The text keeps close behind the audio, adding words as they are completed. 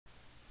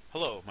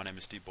Hello, my name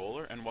is Steve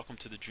Bowler, and welcome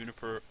to the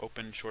Juniper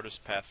Open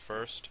Shortest Path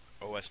First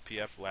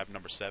OSPF Lab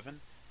number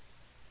 7.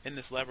 In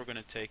this lab, we're going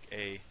to take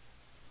a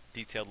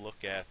detailed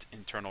look at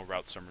internal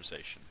route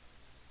summarization.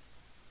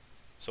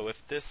 So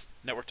if this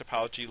network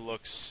topology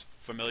looks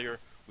familiar,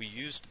 we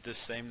used this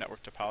same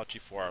network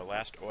topology for our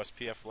last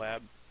OSPF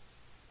lab,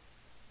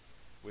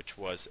 which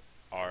was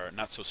our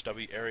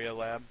not-so-stubby area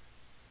lab,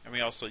 and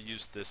we also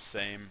used this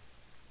same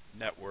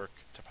network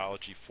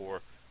topology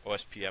for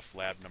OSPF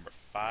lab number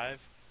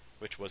 5,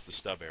 which was the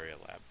stub area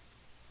lab.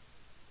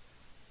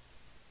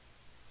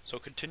 So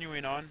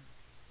continuing on,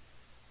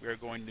 we are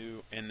going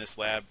to, in this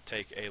lab,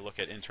 take a look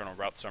at internal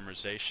route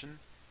summarization.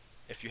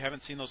 If you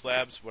haven't seen those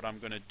labs, what I'm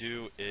going to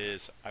do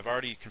is I've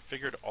already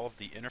configured all of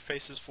the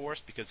interfaces for us,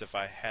 because if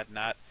I had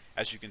not,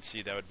 as you can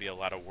see, that would be a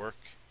lot of work.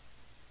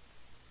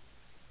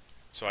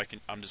 So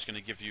I'm just going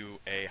to give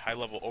you a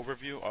high-level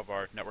overview of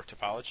our network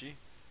topology.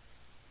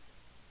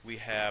 We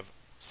have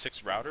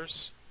 6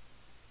 routers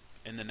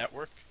in the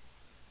network,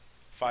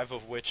 5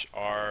 of which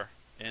are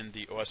in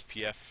the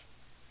OSPF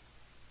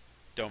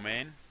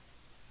domain.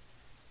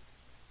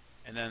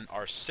 And then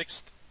our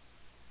 6th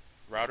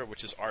router,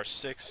 which is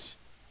R6,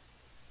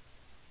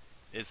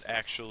 is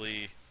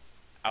actually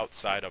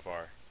outside of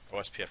our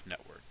OSPF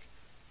network.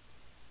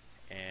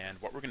 And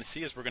what we're going to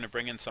see is we're going to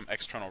bring in some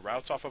external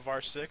routes off of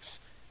R6.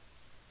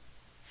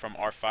 From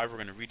R5, we're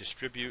going to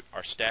redistribute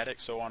our static.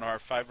 So on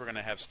R5, we're going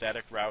to have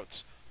static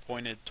routes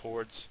pointed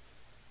towards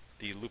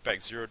the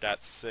loopback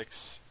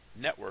 0.6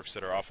 networks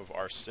that are off of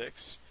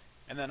R6.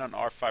 And then on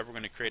R5, we're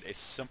going to create a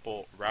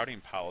simple routing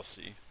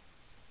policy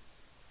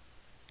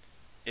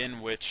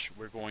in which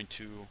we're going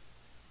to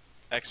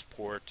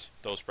export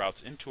those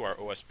routes into our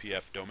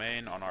OSPF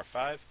domain on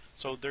R5.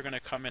 So they're going to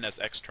come in as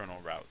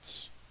external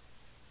routes.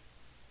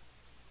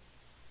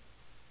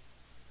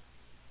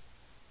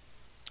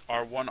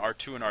 R1,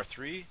 R2, and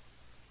R3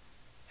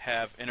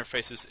 have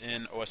interfaces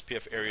in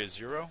OSPF area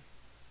 0.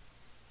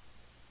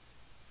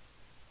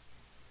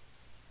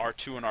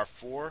 R2 and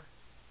R4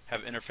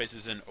 have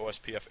interfaces in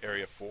OSPF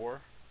area 4.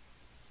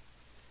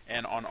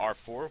 And on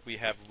R4 we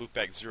have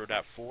loopback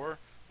 0.4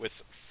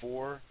 with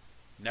 4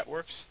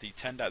 networks, the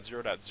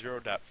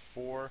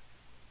 10.0.0.4,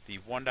 the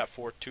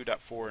 1.4,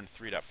 2.4, and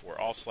 3.4,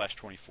 all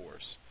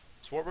 /24s.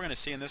 So what we're going to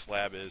see in this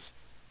lab is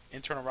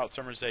internal route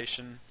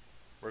summarization.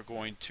 We're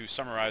going to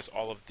summarize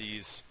all of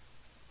these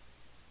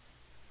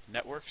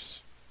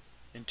networks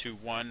into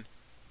one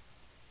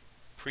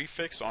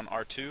prefix on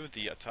R2,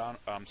 the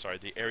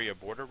area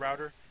border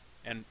router,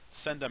 and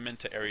send them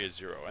into area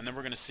 0. And then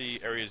we're going to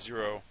see area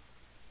 0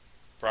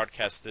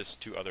 broadcast this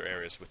to other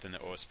areas within the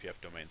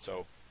OSPF domain.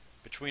 So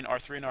between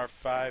R3 and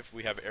R5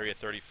 we have area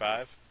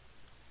 35,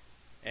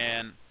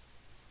 and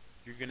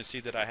you're going to see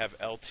that I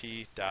have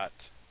LT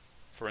dot,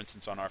 for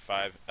instance on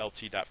R5,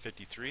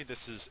 LT.53.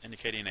 This is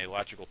indicating a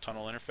logical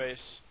tunnel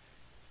interface,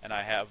 and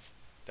I have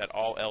that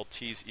all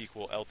LTs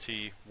equal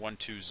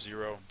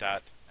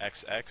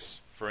LT120.XX.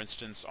 For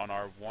instance, on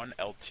R1,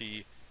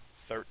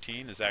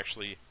 LT13 is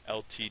actually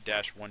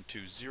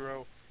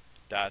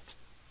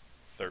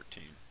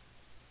LT-120.13.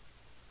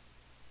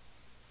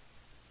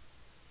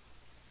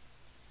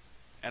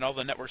 And all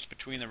the networks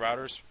between the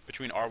routers,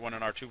 between R1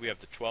 and R2 we have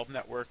the 12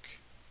 network,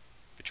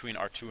 between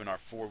R2 and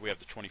R4 we have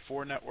the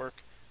 24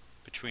 network,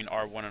 between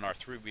R1 and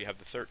R3 we have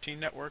the 13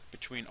 network,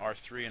 between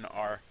R3 and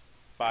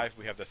R5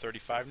 we have the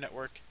 35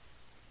 network,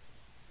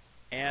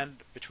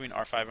 and between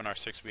R5 and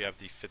R6 we have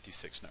the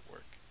 56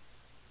 network.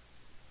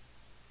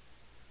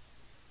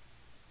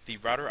 The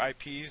router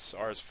IPs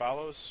are as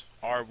follows.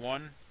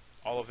 R1,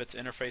 all of its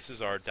interfaces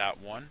are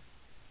 .1.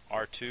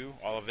 R2,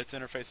 all of its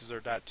interfaces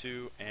are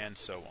 .2, and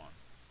so on.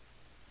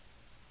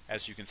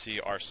 As you can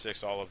see,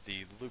 R6, all of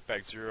the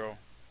loopback 0,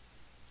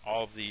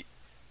 all of the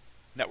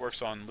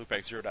networks on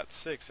loopback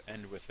 0.6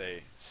 end with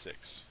a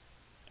 6,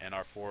 and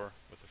R4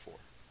 with a 4.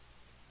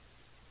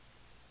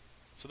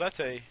 So that's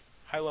a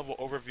high-level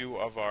overview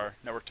of our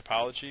network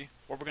topology.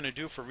 What we're going to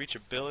do for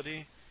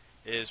reachability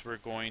is we're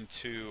going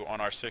to, on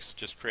R6,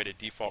 just create a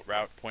default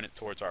route, point it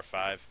towards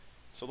R5.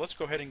 So let's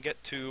go ahead and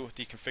get to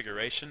the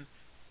configuration.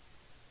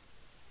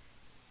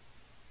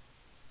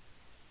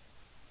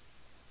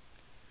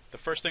 The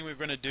first thing we're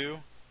going to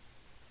do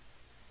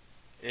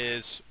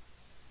is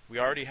we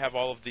already have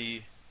all of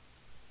the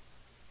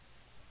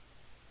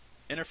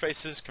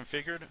interfaces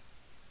configured,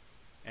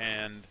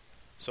 and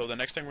so the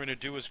next thing we're going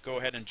to do is go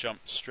ahead and jump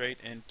straight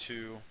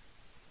into,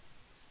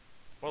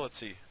 well, let's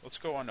see, let's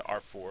go on to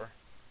R4,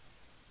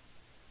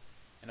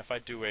 and if I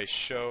do a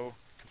show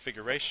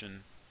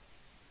configuration,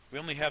 we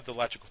only have the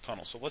logical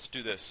tunnel. So let's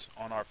do this.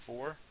 On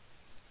R4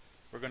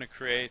 we're going to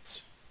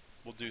create,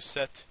 we'll do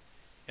set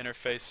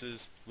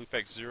interfaces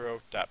loopback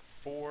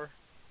 0.4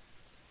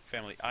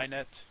 family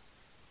inet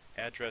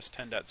address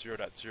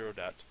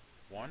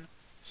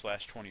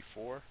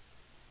 10.0.0.1/24.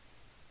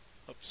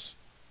 Oops.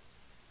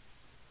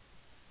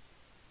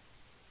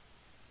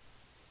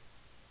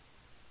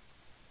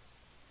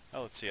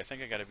 Oh, let's see, I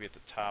think I got to be at the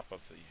top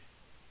of the,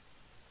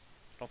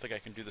 I don't think I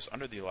can do this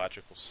under the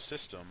logical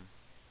system,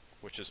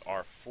 which is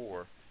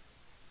R4.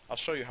 I'll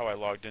show you how I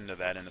logged into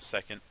that in a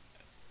second.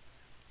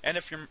 And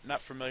if you're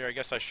not familiar, I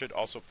guess I should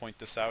also point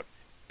this out.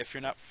 If you're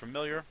not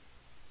familiar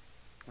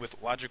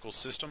with logical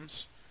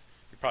systems,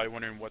 you're probably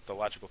wondering what the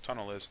logical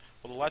tunnel is.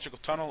 Well, the logical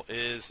tunnel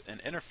is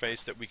an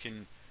interface that we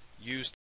can use